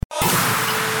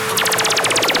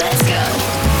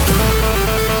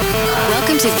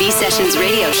to V Sessions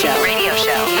Radio Show. Radio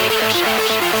Show.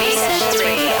 V Sessions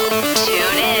Radio.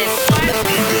 Tune in.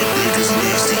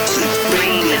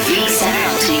 Bringing the V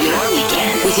sound to your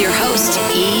weekend with your host,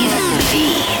 Eve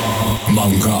V.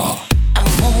 Manga.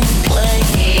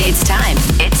 It's time.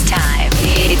 It's time.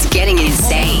 It's getting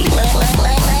insane.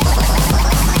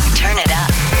 Turn it up.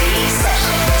 V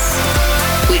Sessions.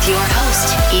 With your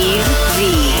host, Eve V.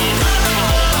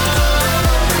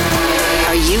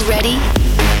 Are you ready?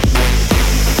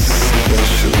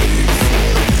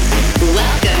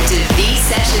 Welcome to V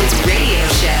Sessions Radio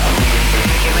Show.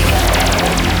 Here we go.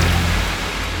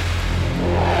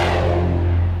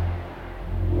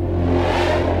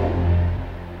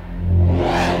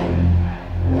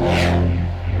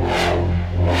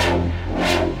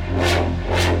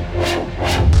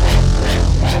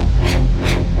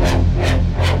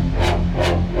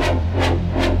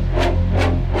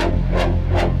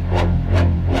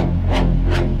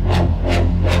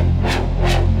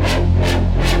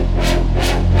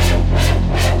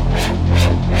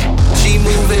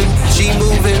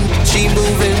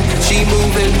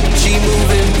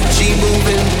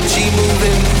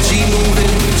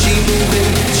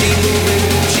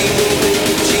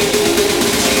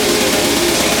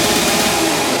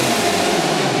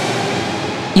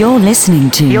 You're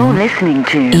listening to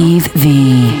Eve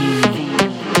V.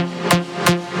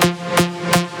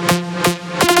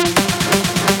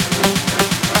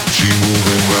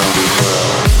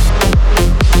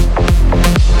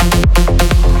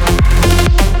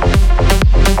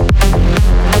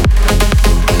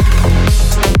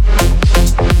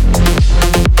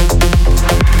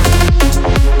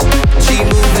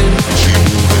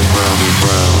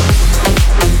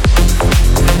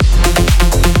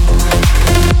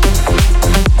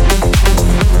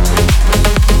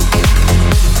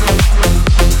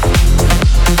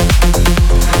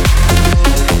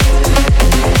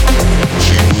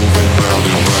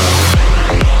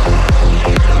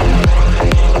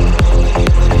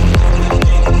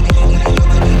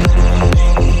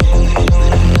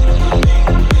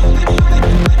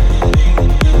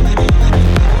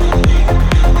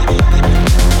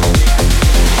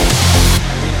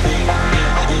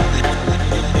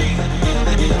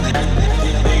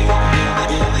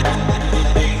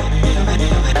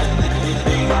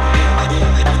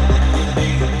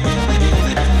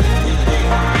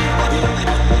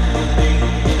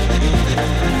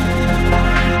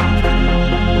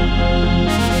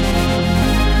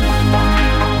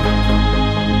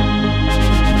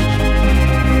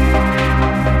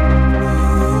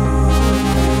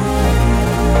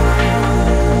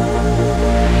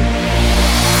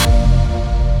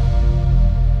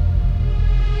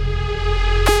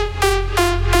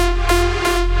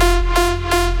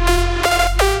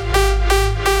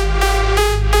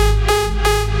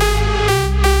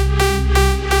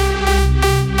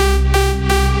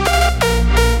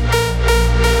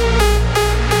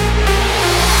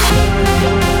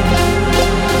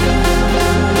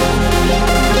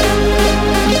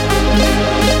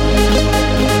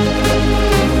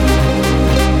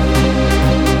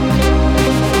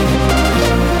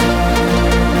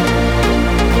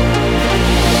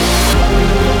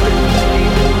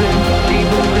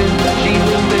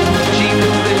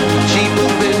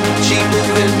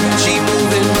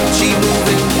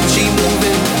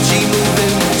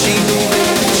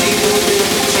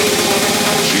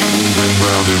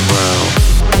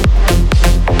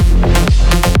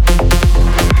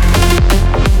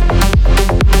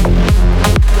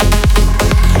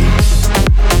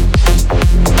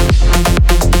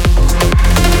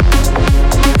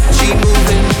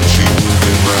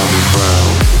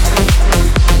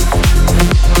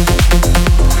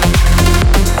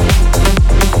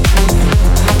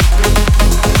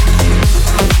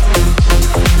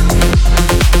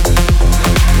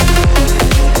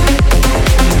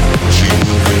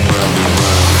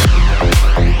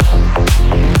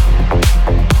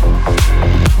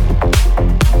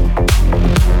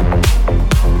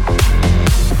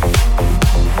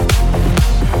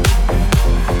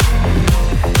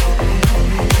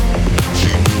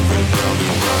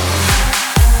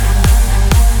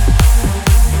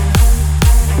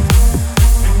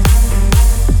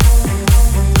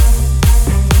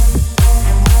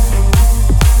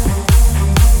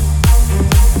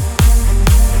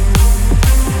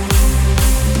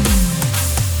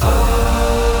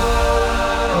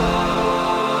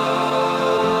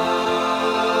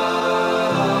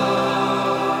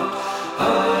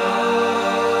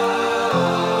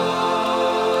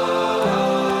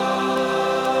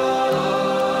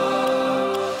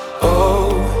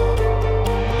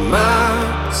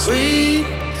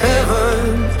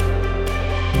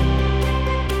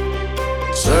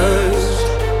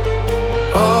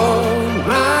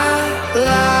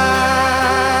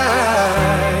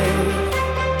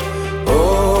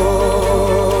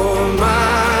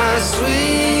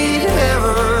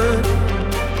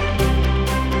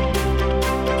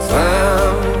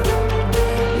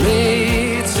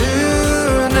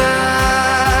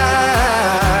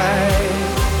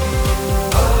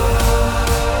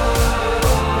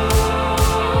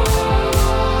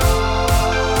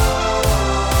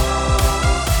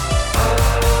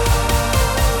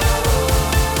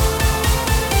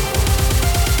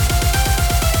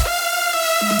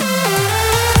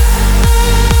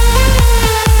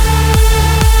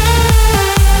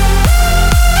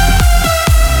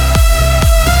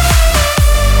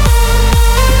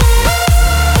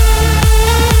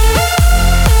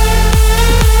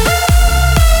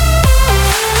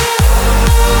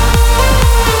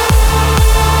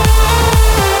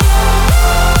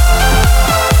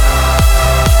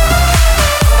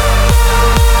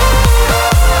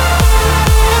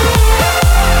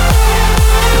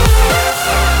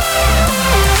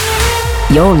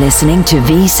 You're listening to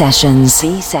V Sessions.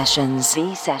 V Sessions.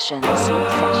 V Sessions. V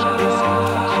Sessions.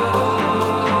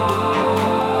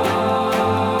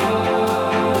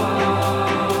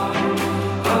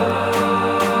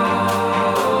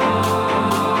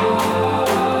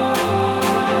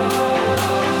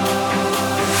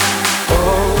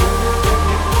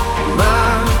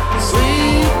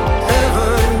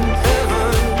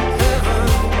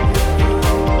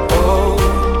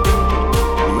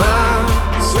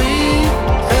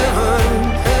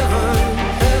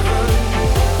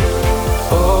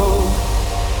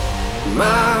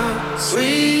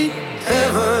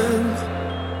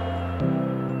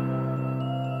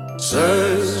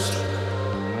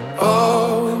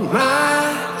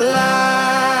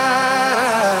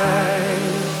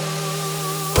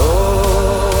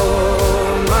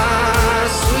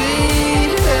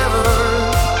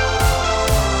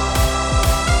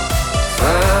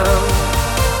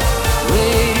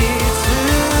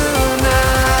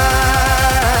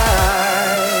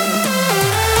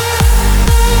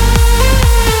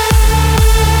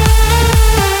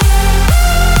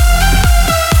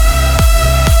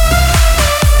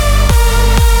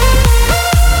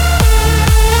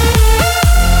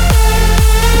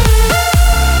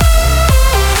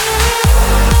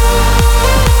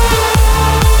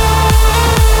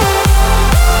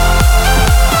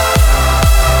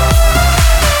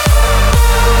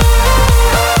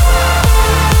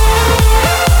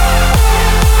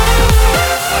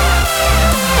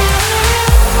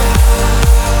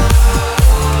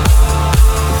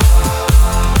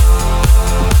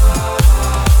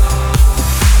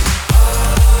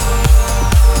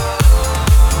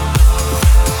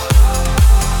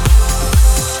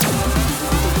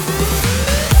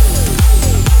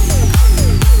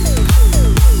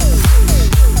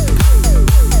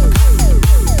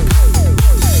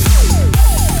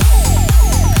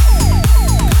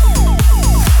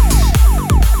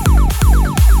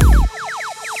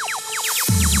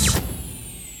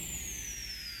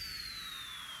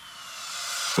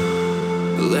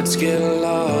 Let's get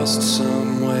lost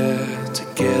somewhere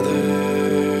together.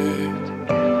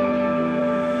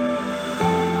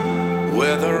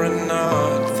 Whether or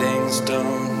not things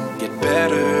don't get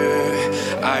better,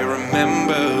 I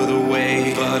remember the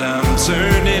way, but I'm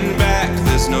turning back.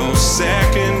 There's no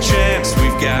second chance.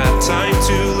 We've got time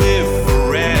to live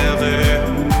forever.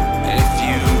 If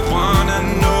you wanna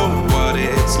know what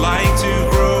it's like to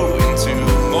grow into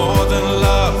more than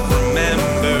love,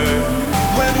 remember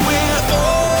when we're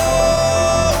older,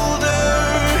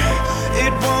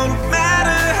 it won't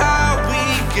matter how we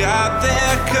got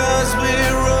there, 'cause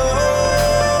we're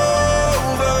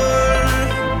over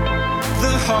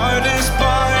the hardest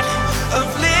part of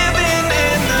living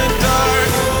in the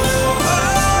dark.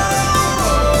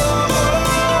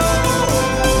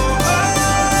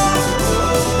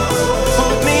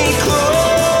 Hold me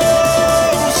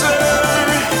closer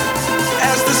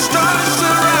as the stars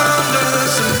surround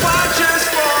us and watch us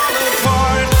fall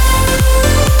apart.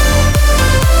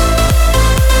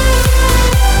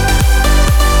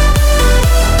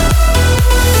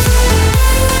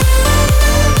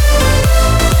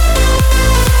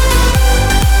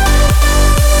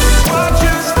 Watch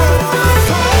us fall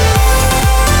apart.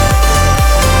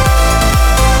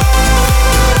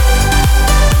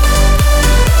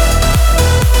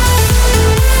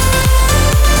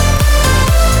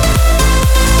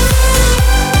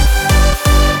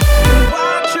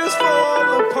 Watch us fall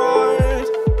apart.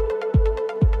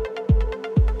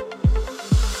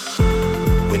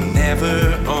 We're never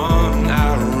on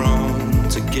our own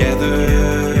together.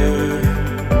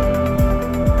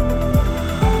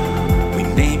 We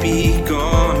may be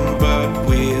gone, but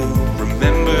we'll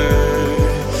remember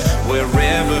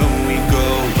wherever we go.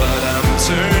 But I'm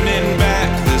turning back.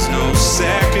 There's no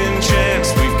second chance.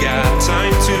 We've got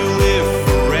time to live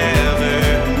forever.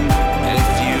 If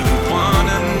you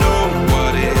wanna know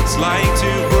what it's like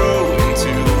to grow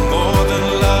into more than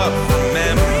love,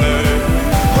 remember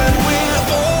when we're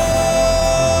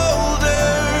older,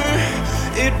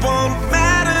 it won't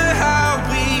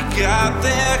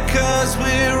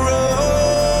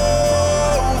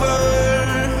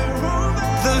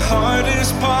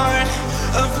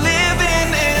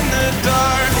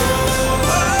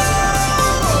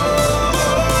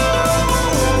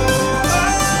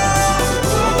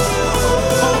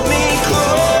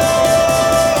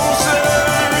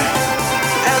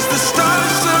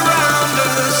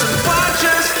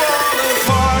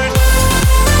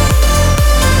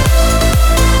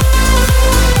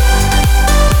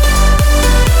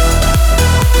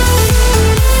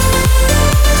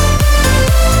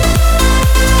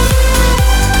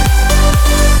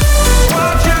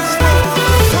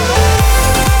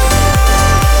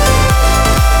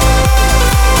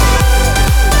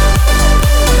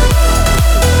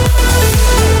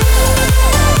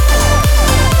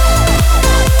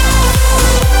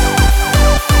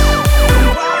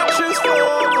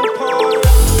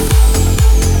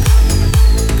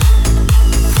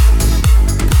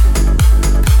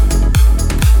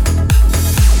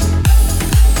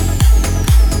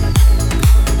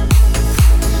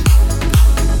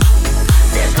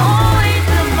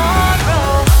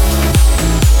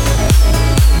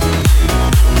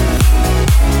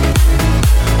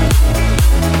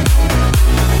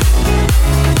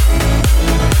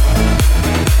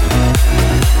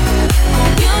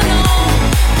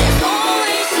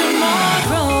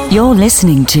You're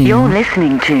listening to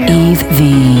Eve V.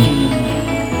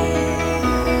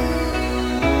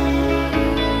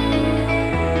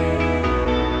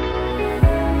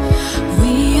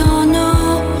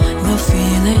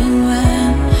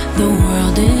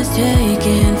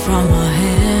 Taken from our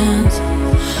hands.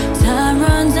 Time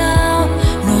runs out,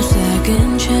 no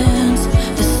second chance.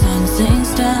 The sun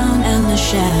sinks down and the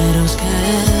shadows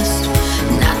cast.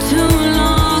 Not too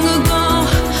long ago,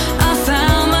 I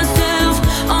found myself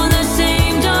on the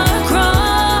same dark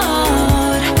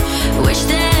road. Wish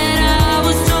that I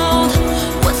was told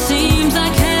what seems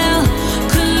like hell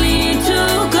could lead to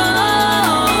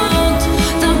gold.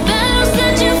 The battles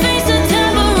that you face are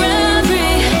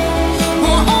temporary.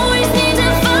 Won't always need to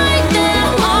fight them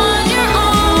on your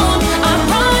own. I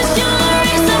promise you'll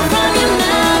erase them from your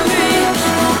memory.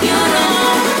 Hope you know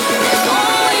there's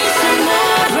always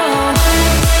tomorrow.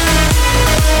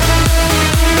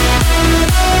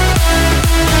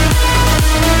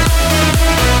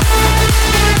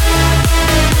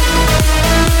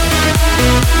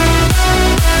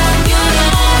 Hope you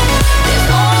know there's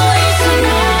always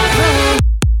tomorrow.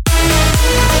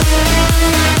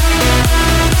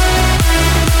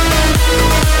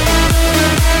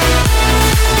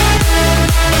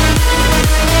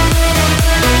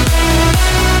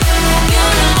 You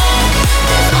know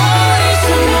there's always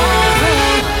tomorrow.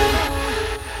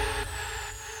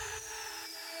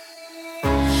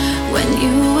 When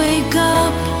you wake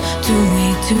up, too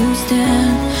weak to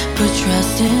stand, put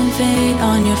trust and fate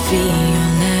on your feet,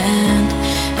 you'll land.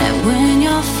 And when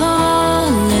you're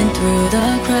falling through the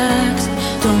cracks,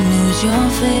 don't lose your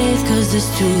faith, 'cause this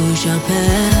too shall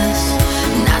pass.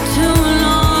 Not too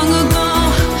long ago,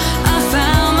 I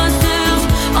found myself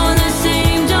on the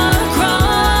same dark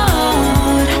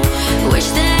road. Wish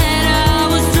that I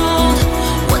was told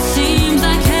what seems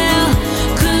like hell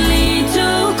could lead to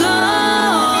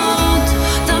gold.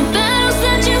 The battles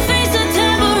that you face are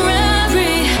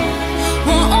temporary.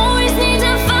 Won't always need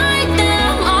to fight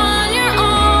them on your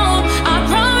own. I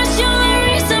promise you'll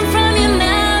erase them from your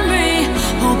memory.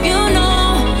 Hope you know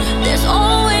there's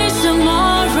always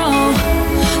tomorrow.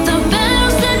 The battles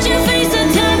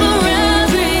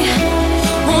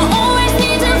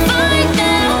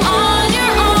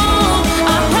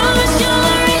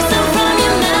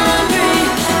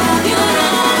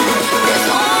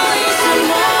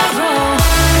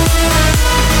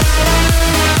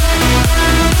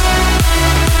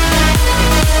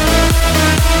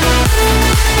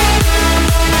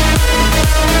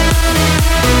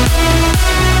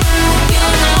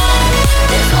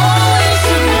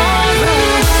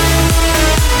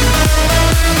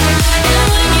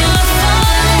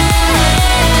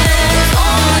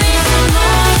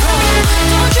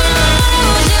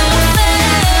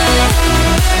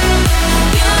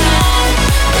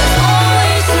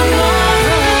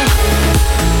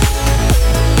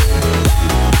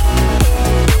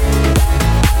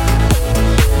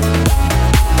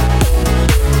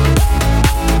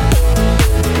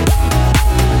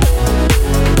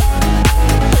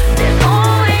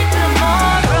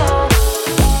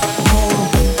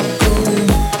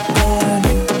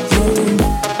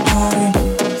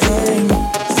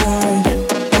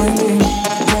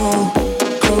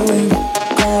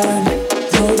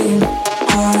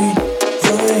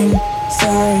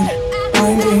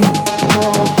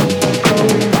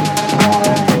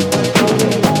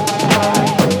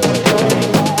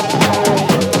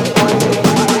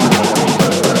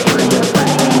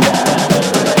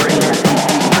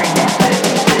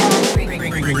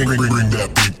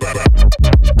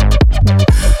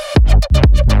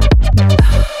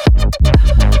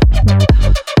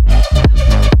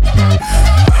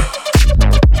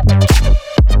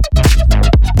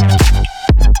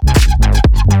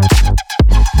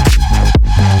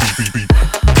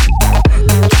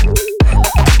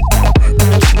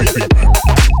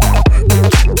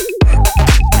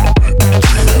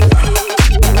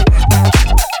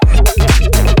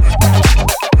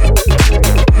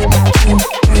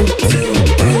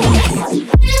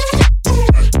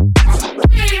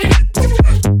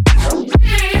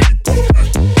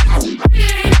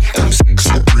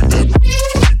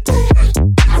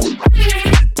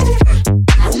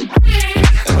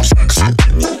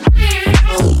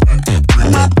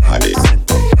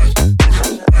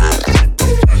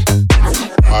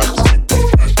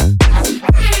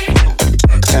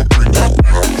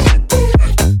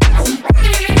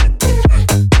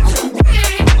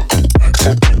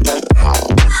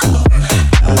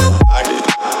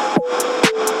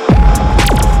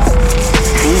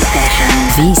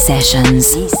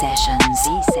V-Sessions.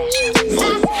 V-Sessions.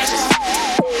 V-Sessions.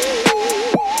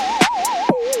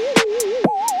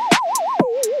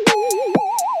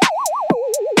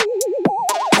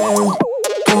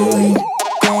 Going,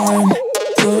 gone,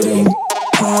 floating,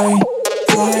 high,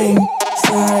 flying,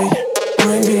 side,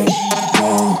 winding,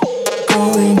 low,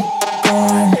 going,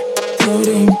 gone,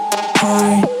 floating,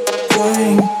 high,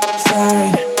 flying,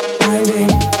 side,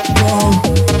 winding, low,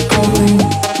 going,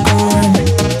 gone,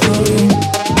 floating,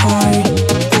 high,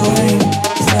 flying,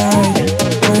 side,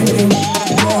 winding,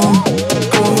 low,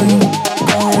 going,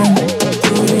 gone,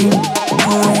 floating,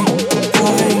 high,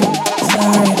 flying,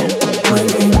 side,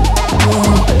 winding, low,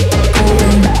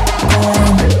 going, gone, floating,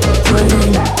 high,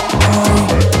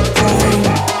 flying,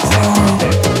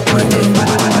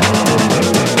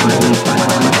 side,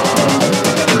 winding.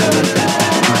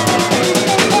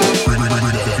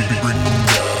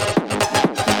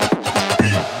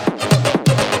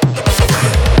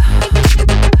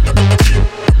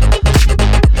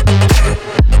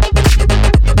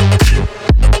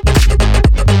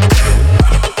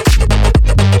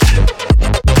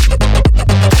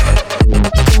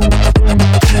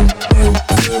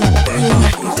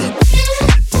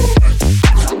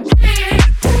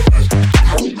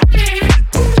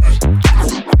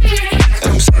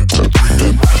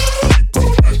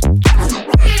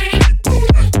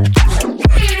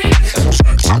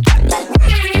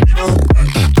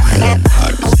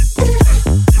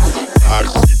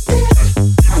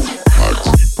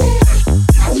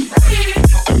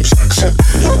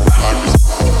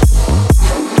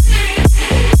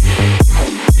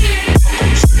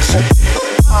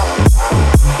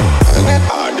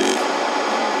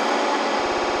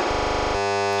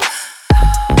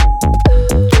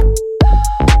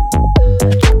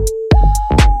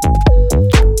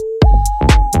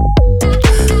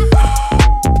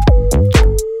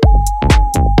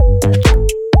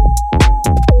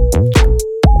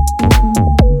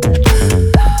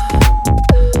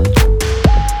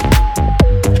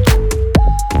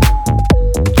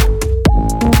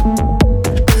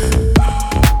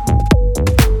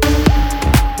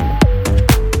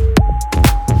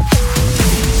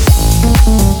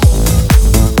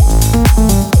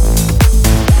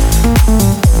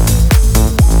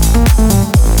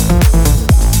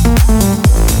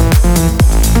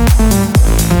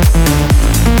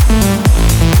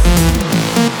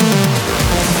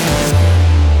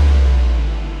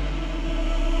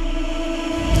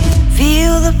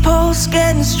 Feel the pulse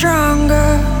getting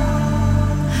stronger.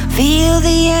 Feel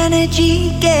the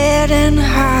energy getting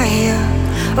higher.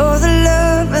 Oh, the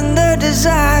love and the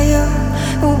desire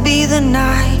will be the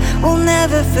night we'll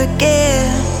never forget.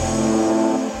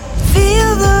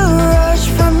 Feel the rush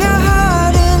from your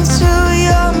heart into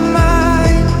your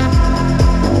mind.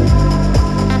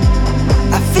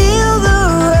 I feel the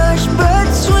rush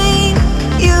between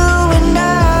you and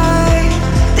I.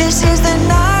 This is the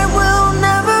night we'll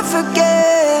never forget.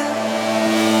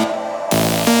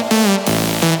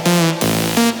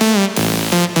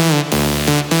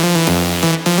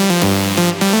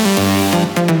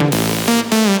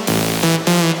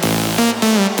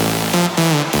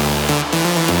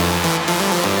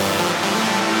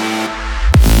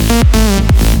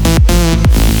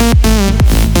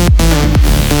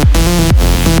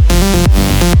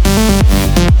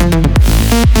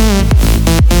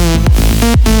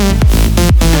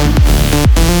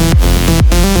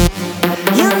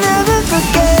 You'll never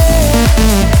forget.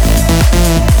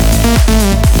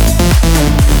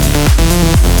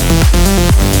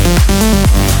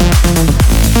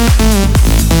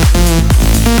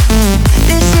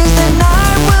 This is the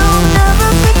night we'll never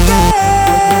forget.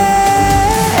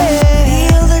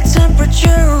 Feel the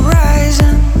temperature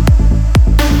rising.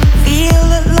 Feel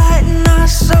it lighting our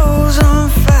souls on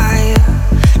fire.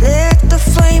 Let the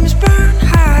flames burn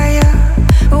higher.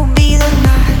 Will be the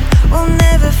night we'll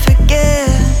never forget.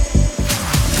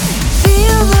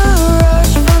 Feel the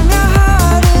rush from your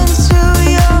heart into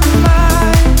your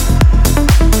mind.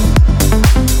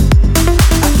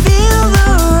 I feel the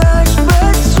rush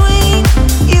between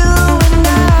you and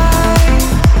I.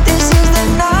 This is the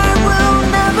night we'll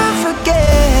never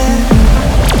forget.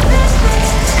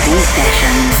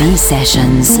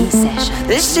 V-Sessions. V-Sessions.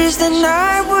 This is the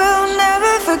night we'll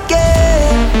never forget.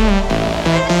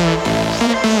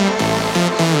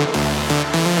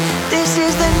 This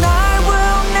is the night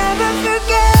we'll never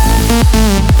forget.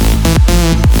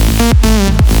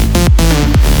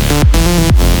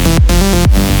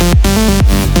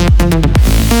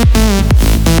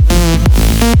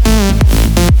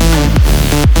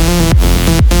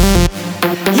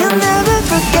 You'll never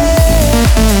forget.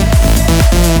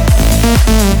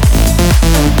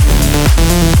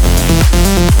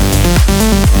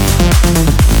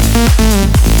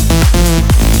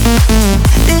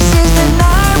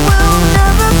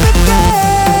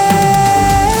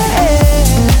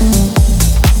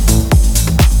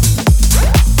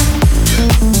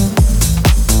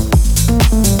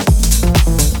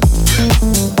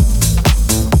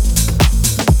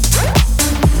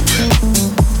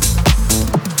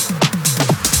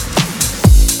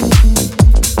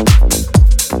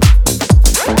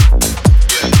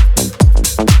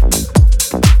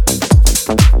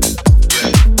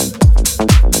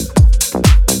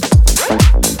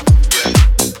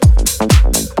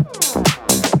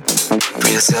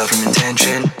 yourself from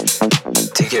intention.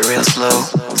 Take it real slow.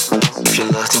 If you're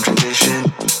lost in tradition,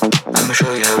 I'ma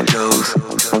show you how it goes.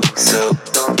 So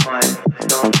don't mind,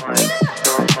 don't mind,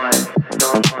 don't mind,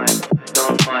 don't mind,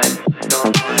 don't mind,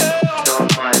 don't mind,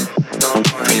 don't mind, don't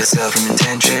mind. Free yourself from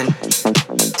intention.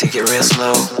 Take it real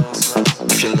slow.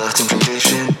 If you're lost in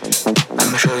tradition,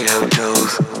 I'ma show you how it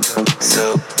goes.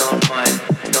 So don't mind,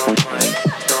 don't mind,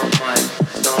 don't mind,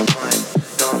 don't mind,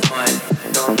 don't mind,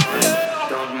 don't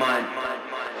mind,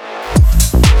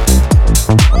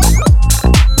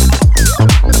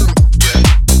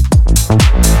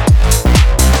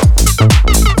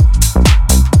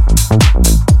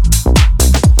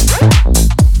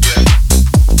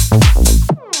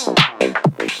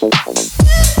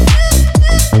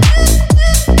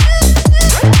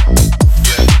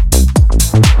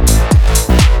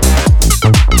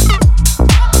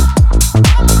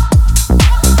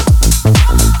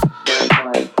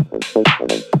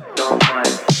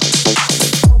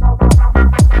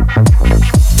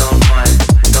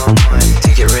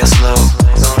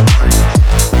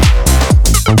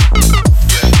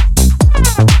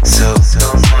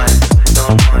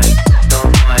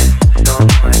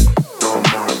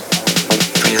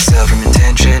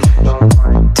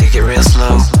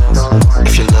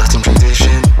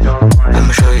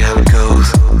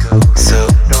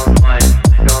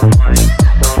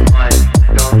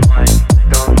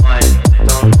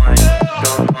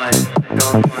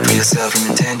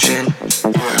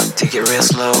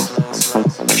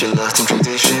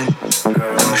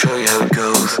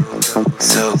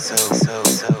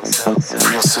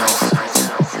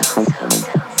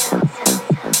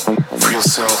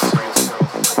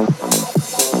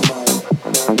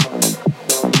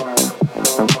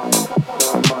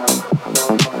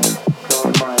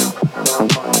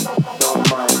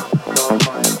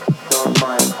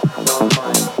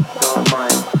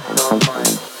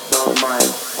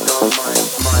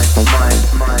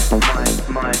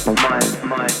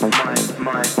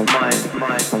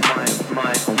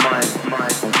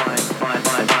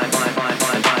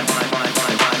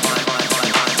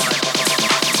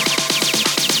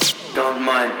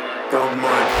 don't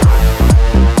mind.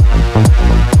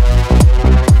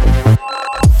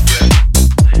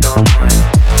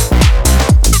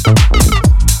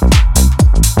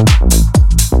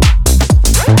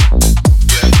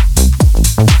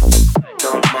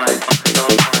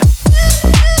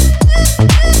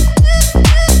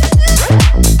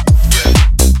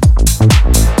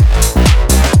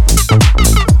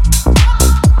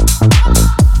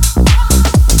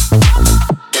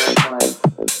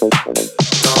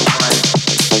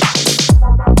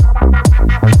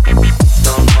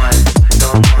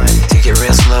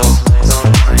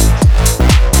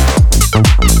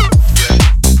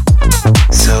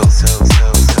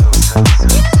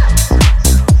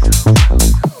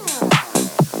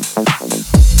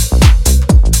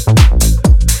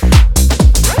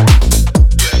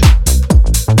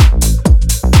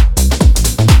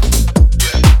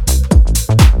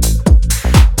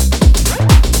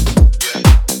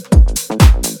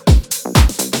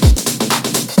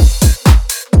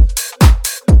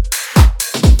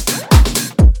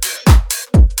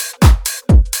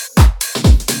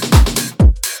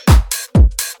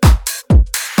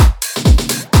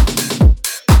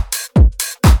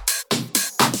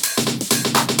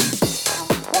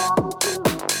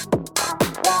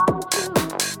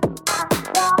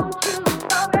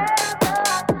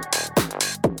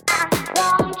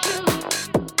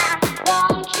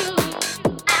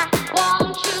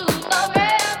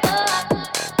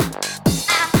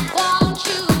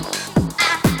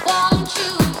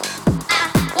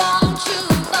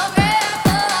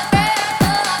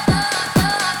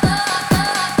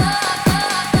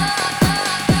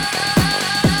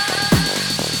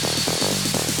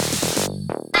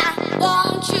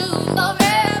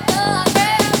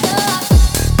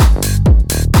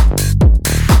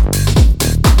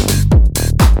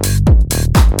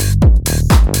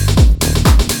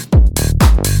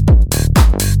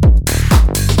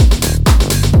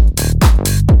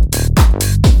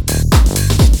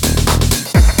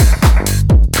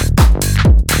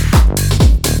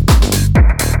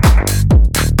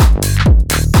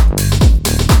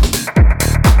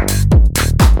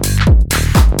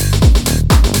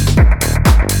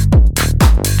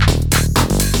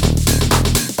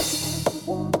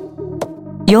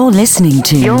 You're listening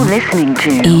to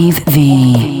Eve V.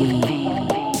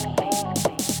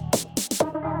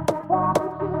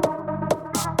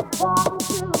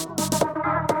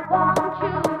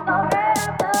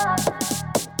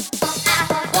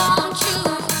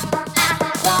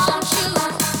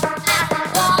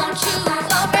 Want you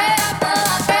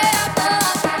forever.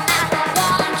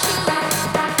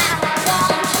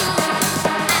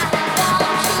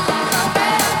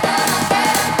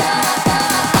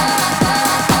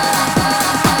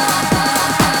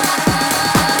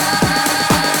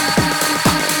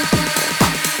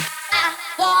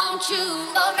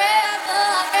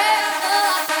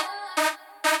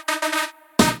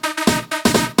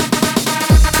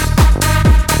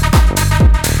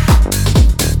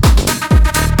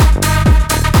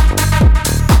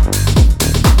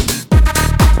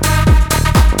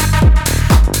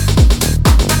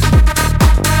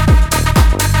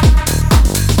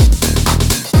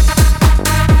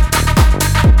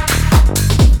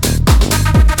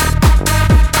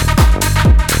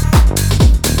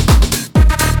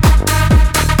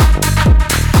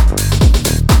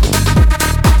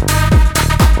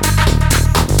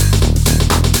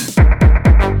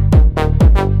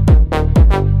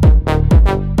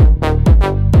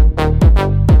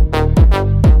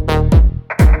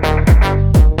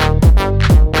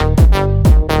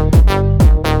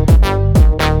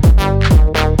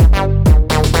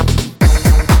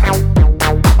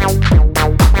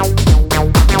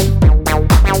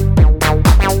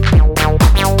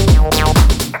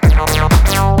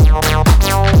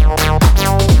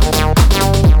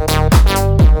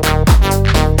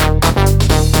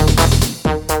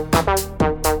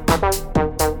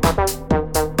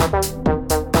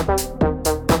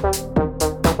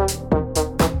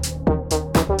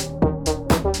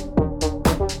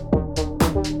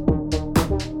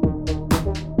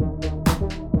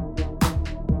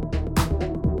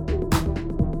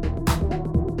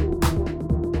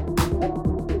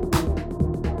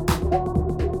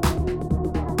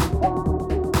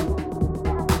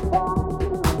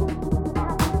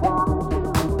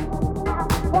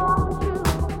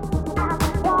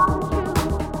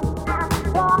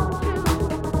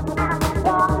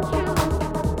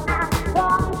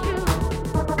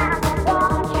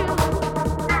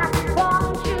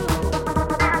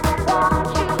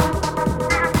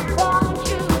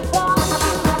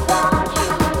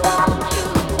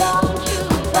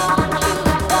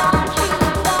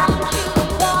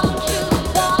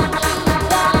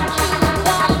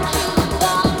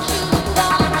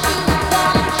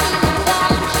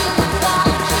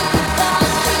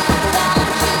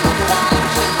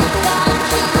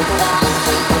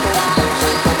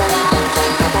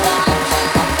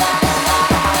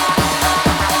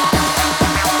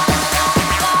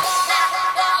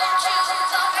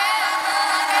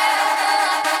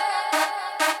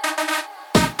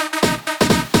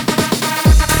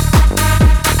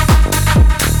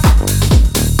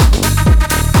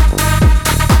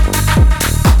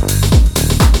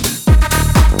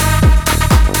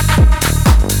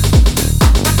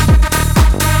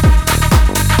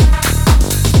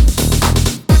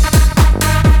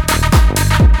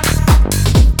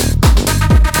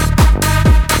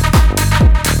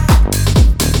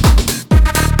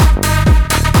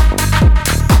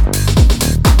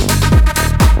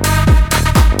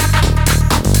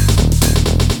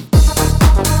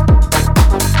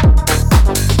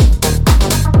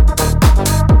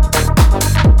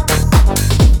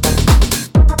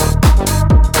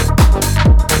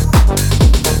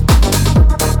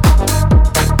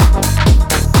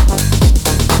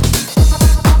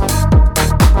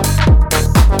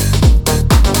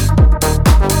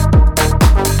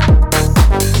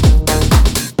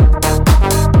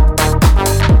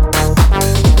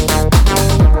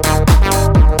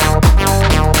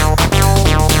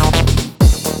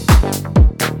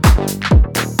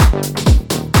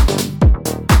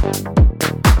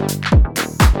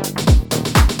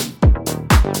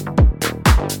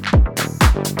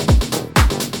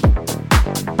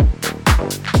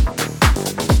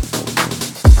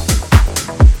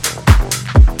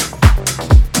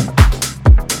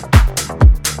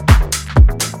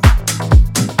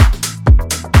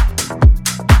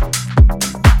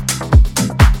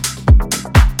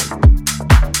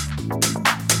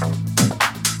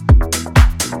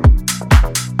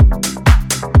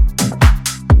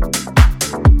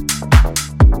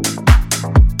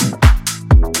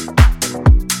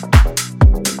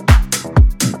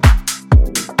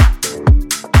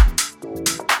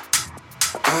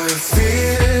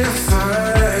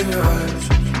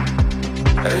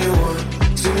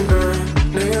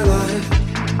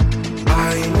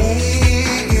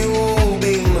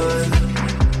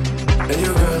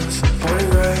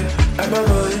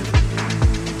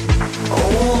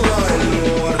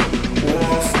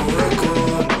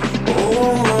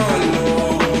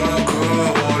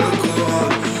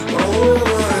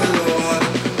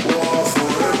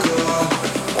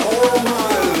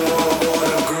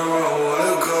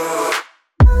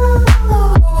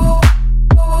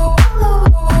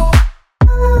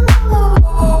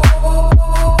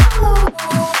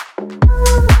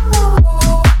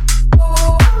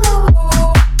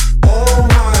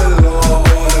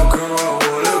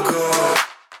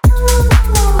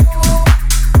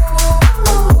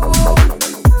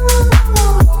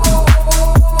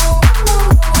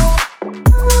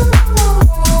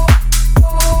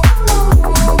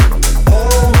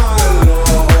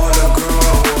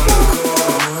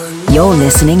 You're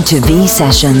listening to V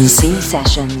Sessions. V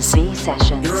Sessions. V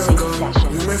Sessions. V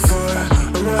Sessions.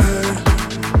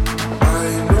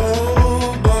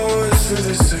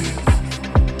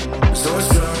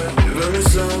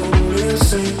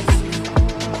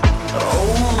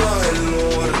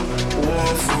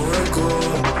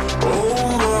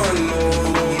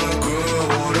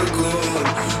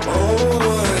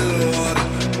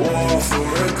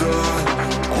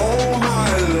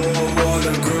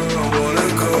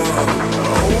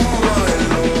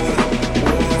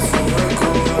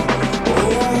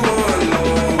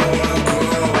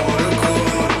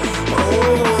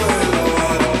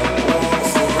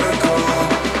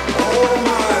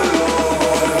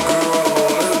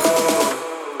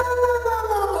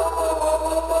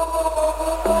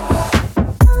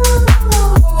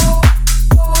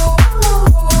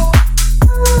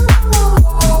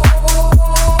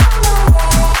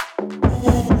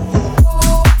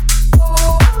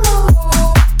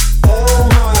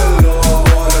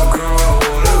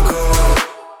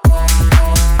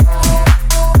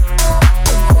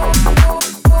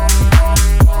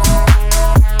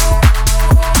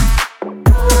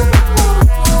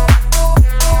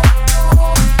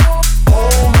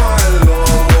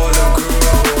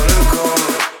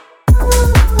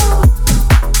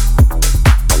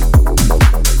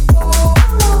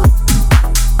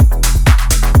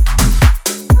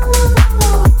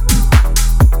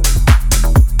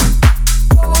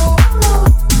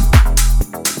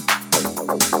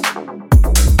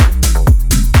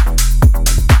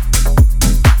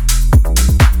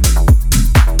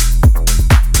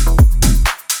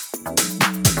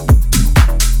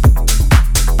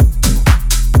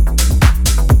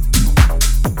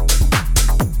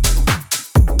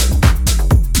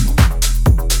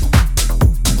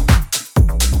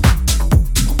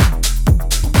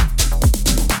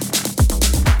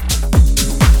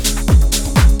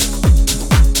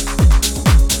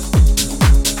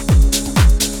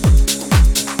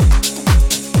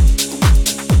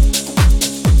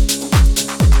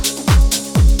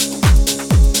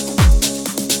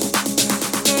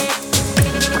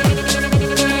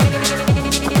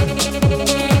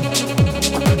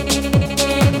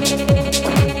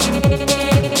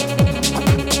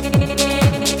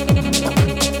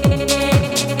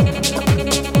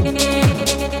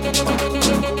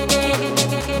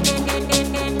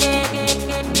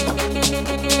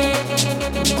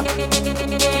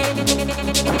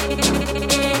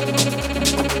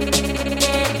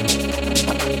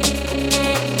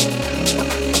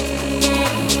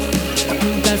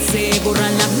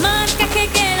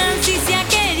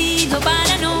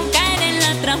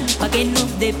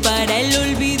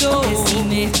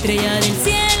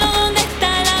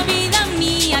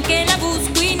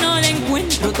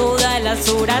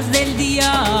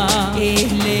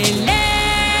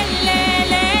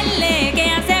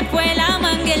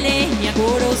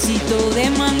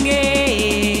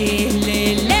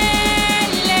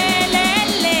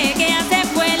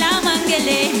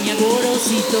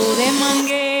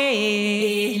 Mangue.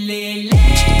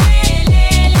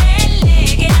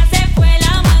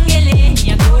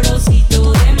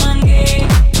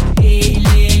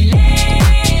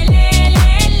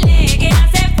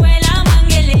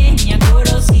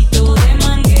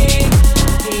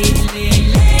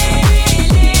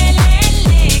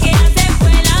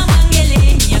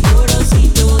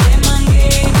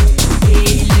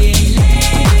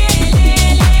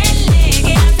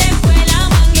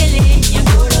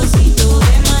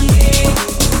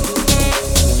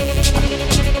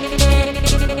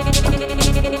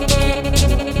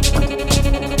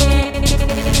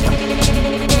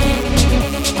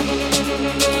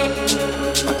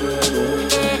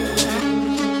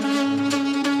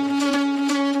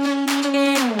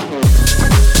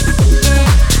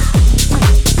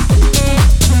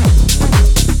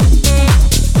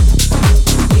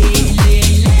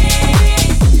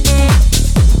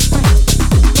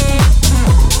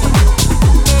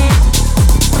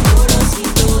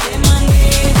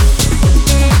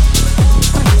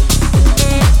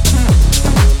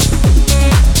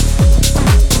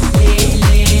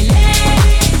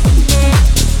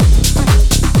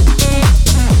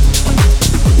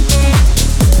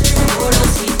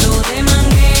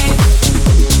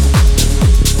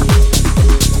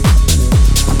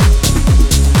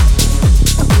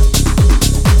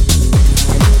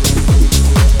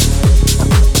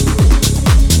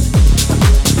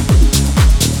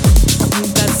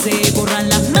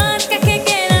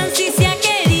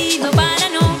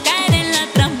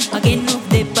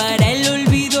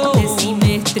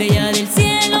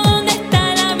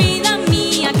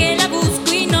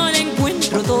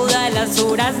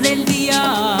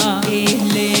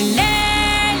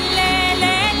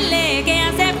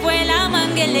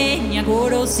 mangueleña,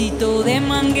 corocito de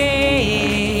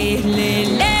mangue. Le,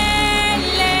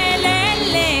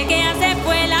 que ya se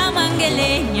fue la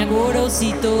mangueleña,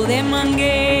 corocito de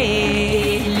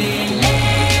mangue.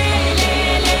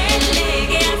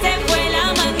 Que ya se fue la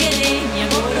mangueleña,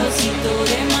 corocito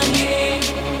de mangue.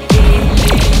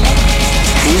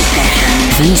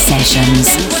 V-Sessions.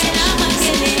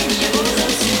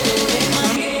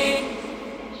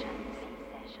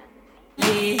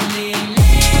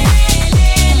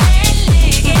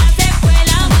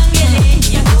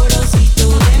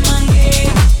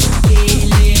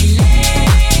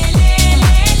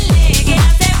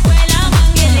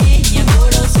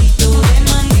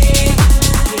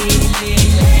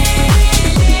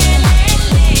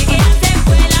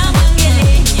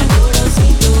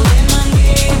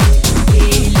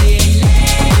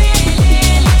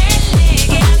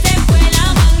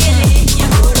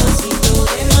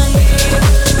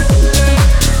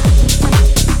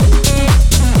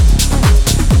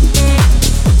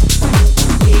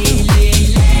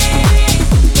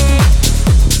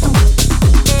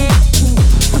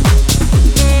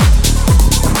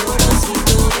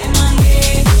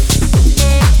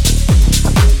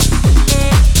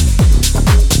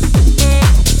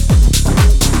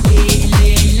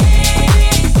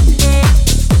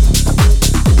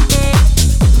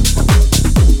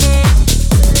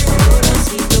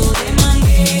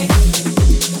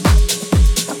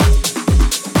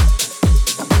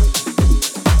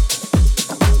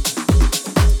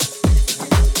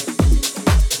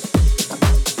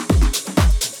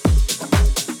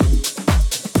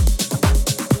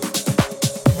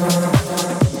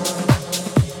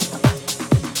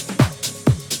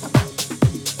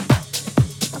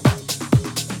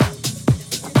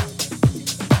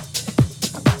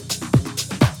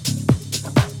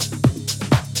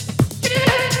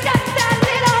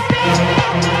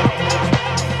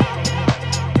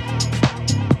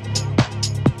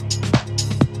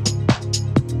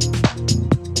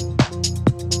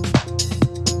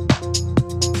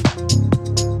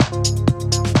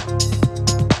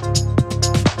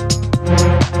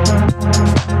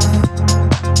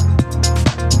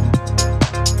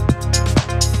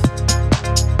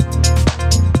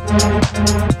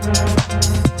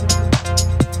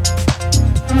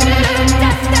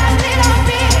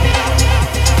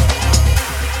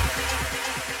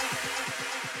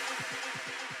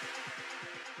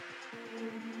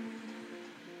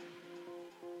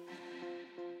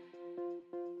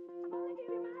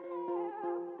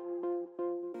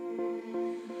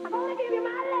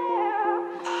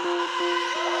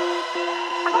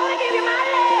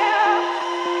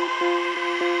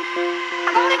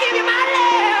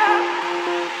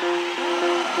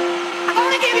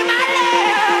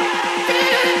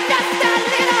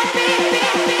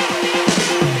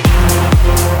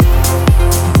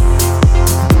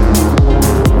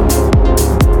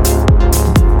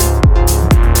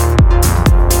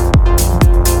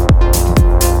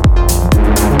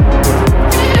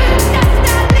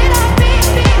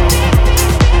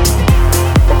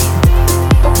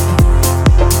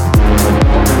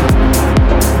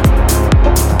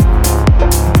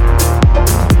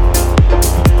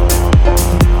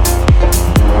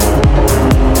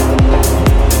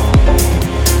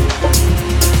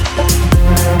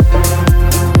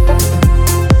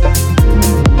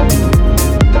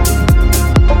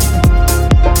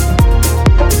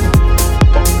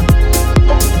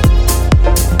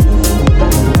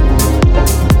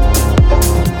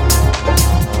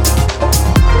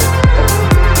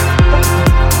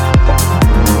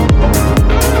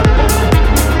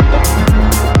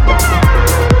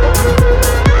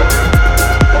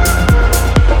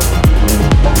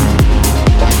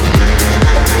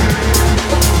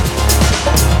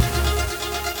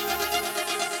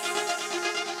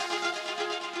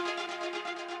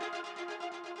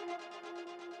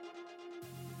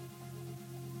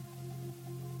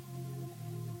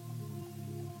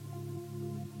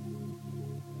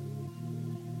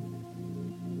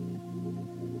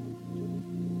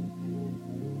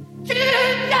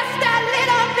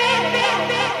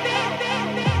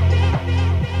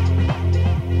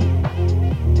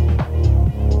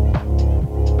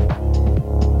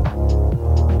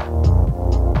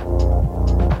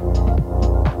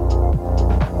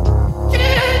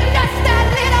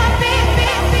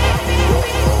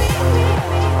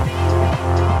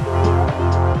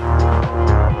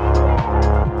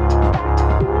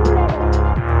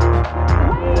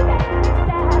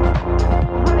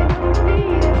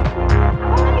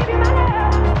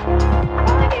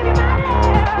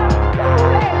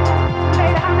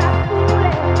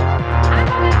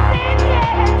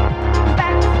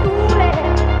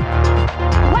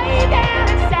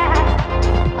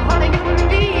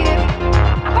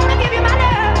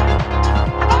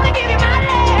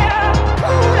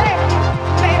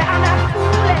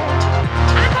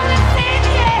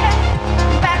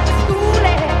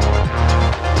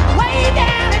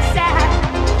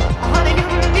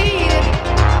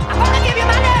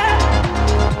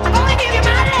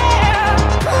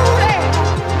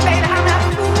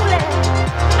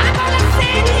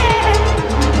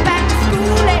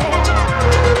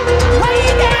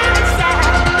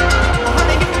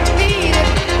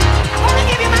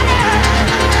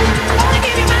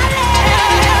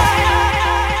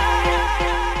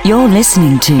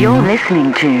 listening to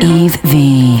Eve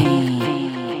V.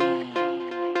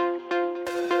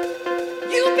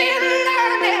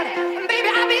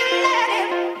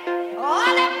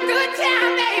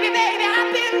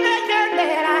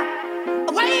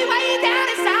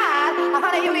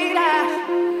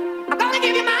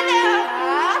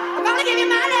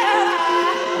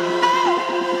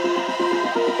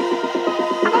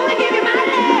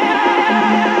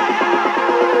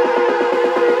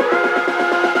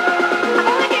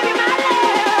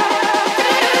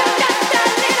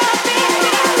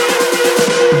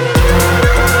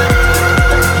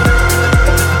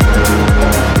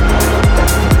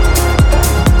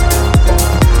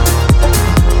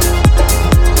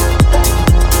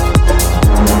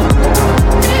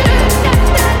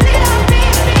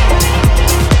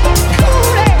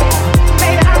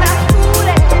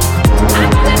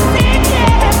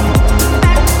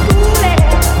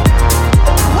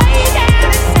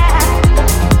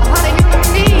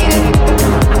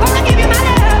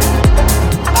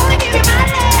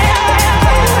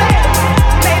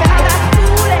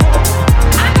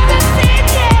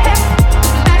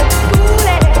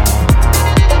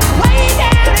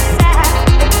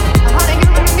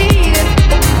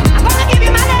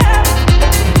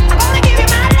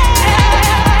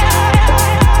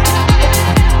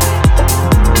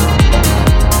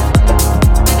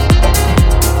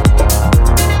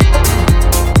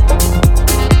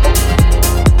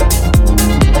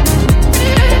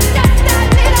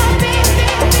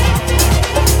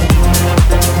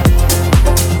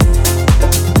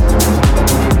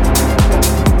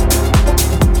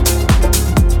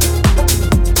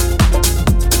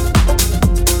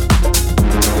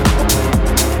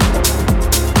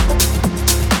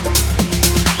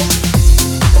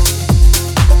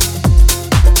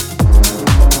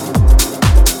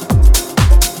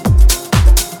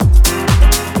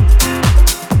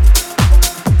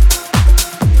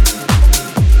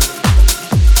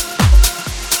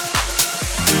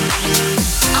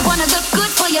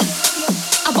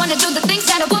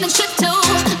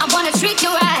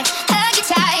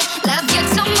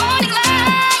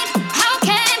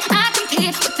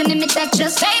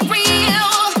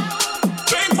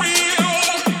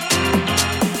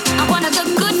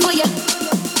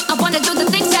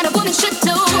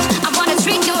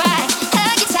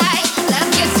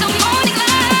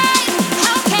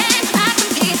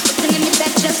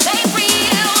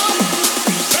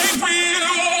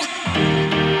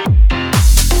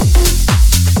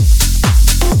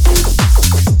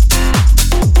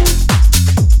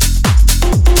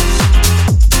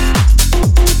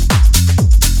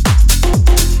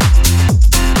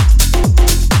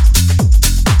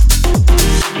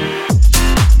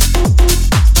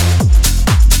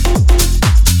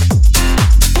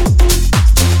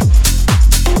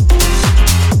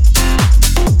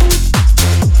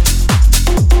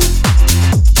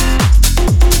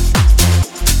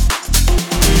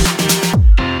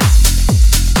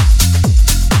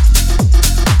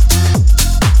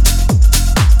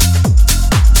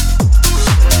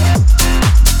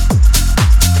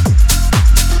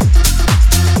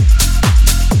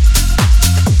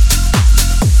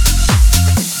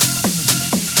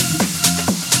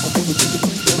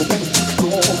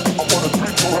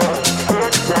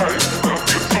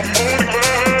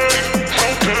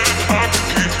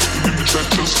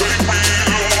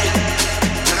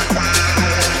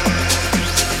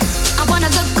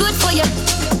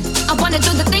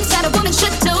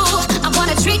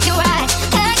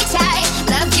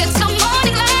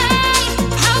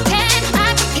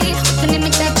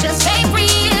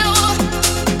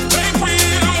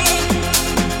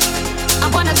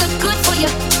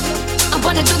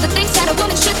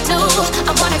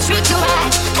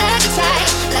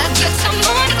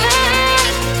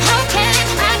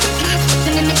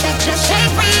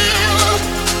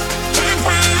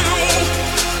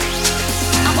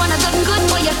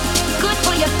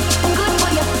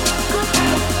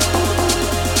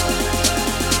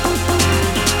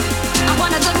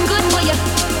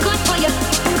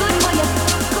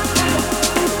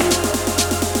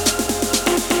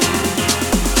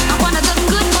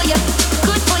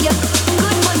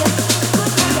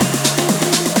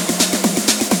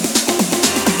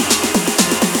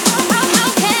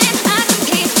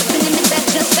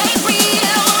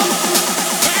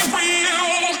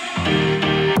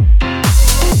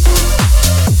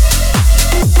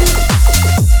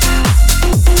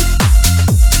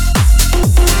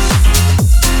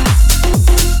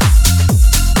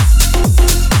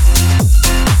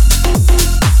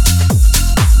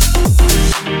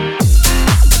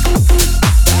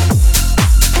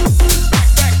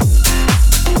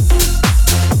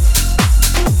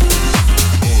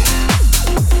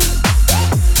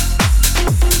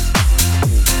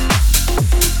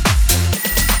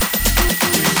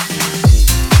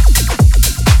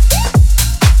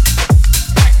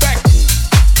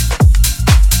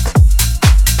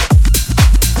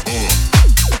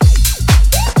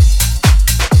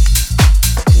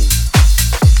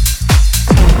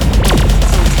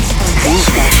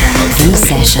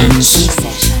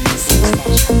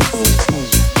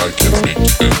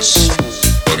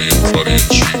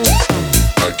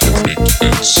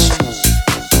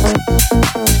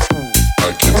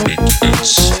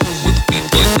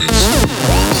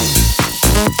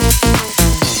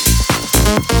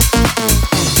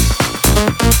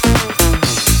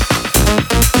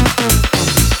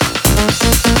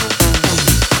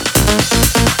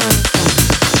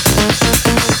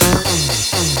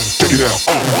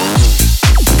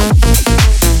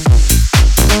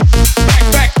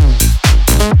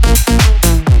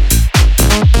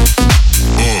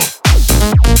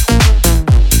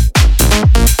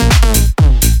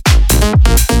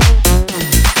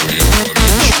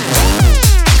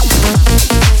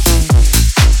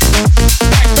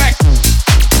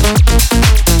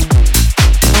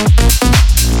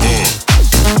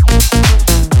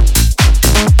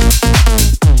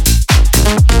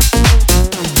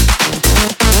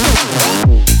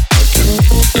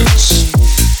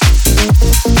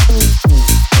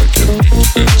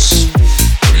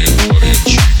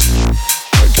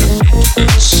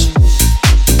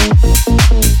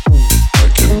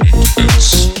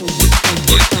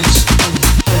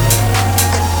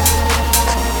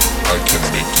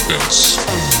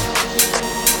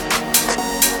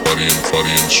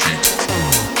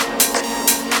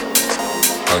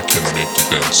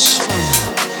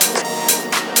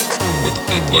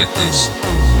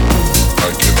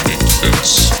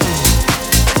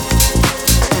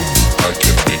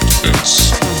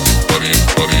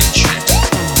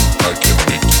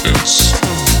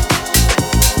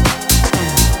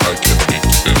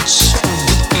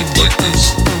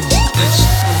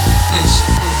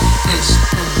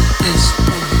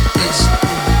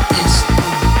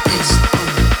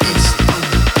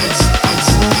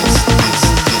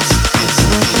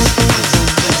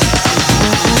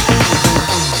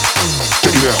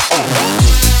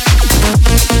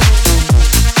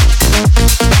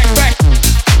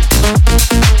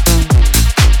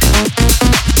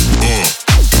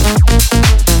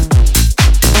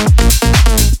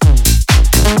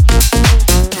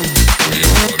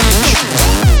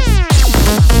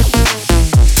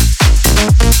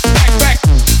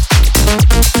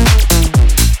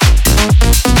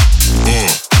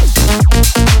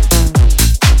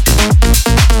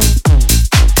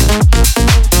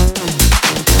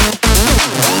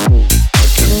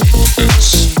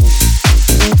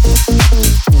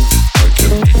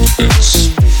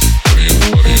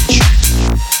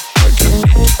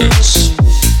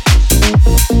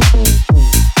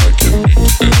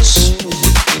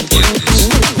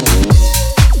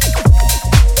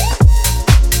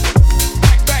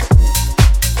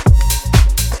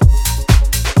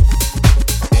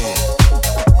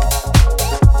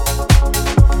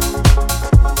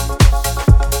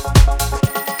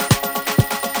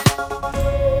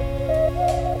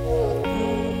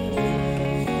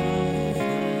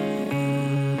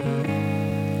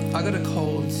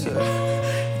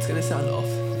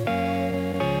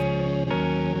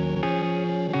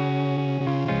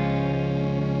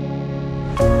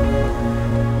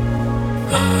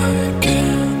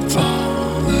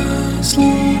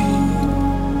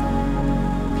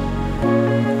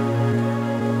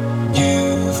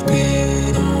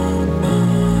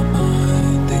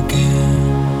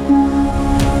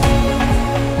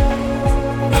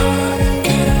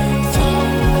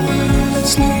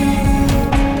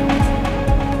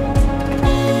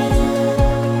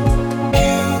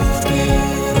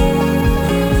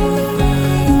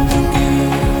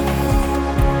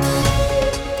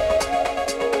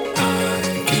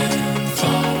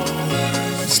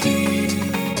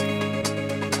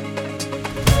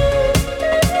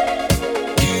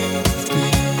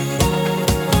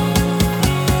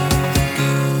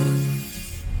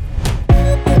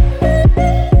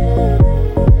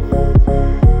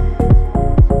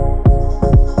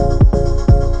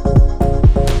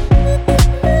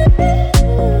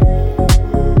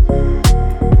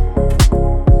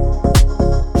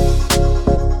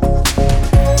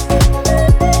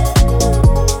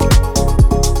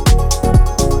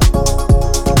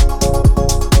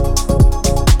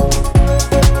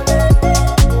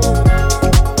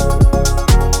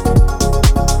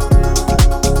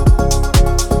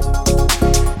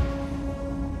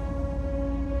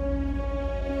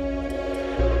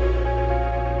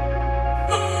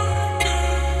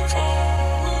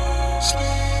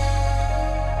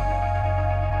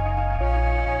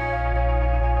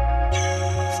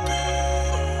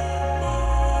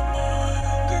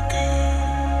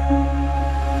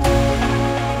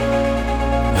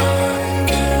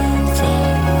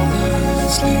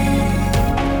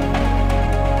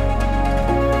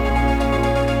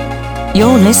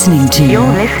 You're listening to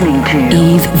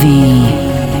Eve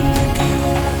V.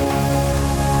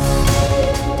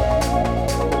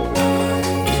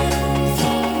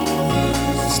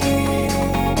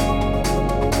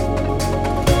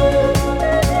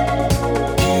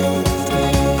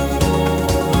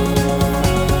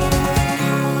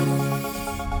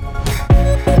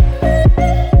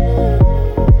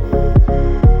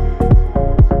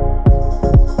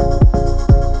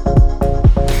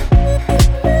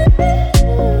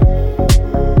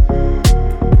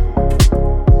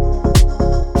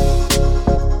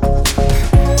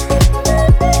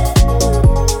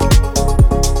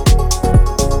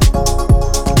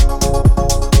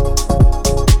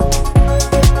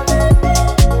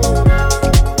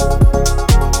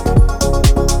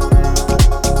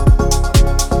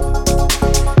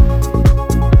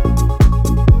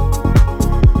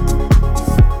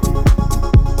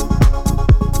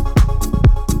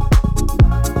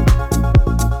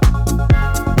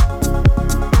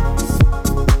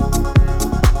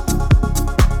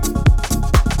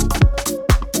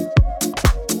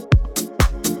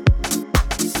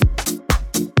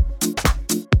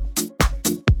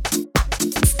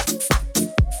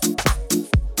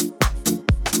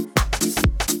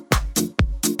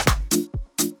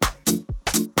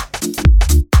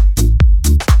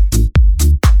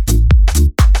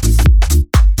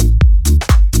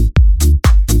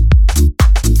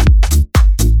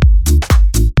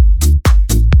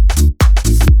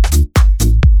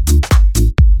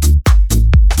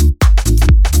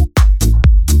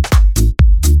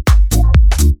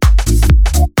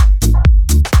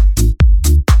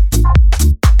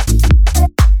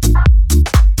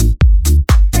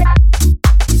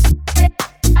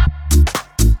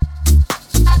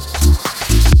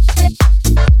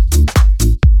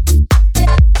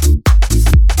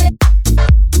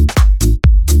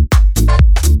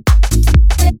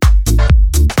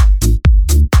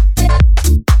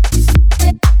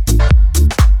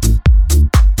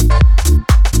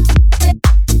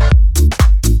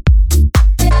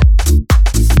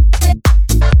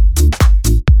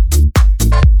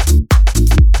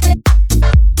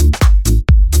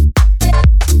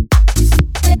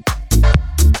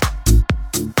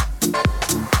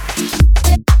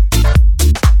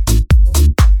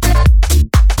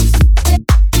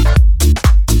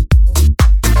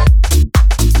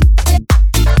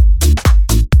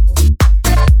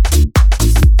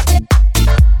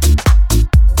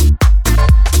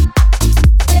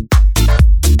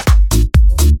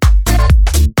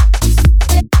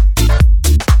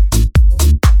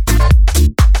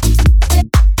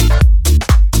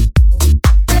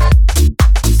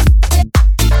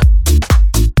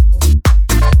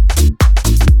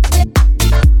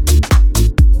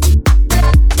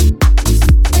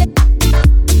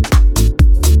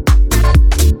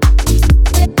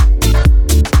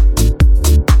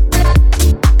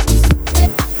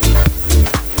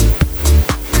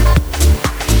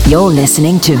 You're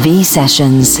listening to V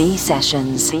Sessions. V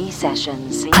Sessions. V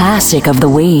Sessions. Classic of the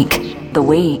week. The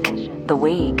week. The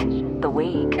week.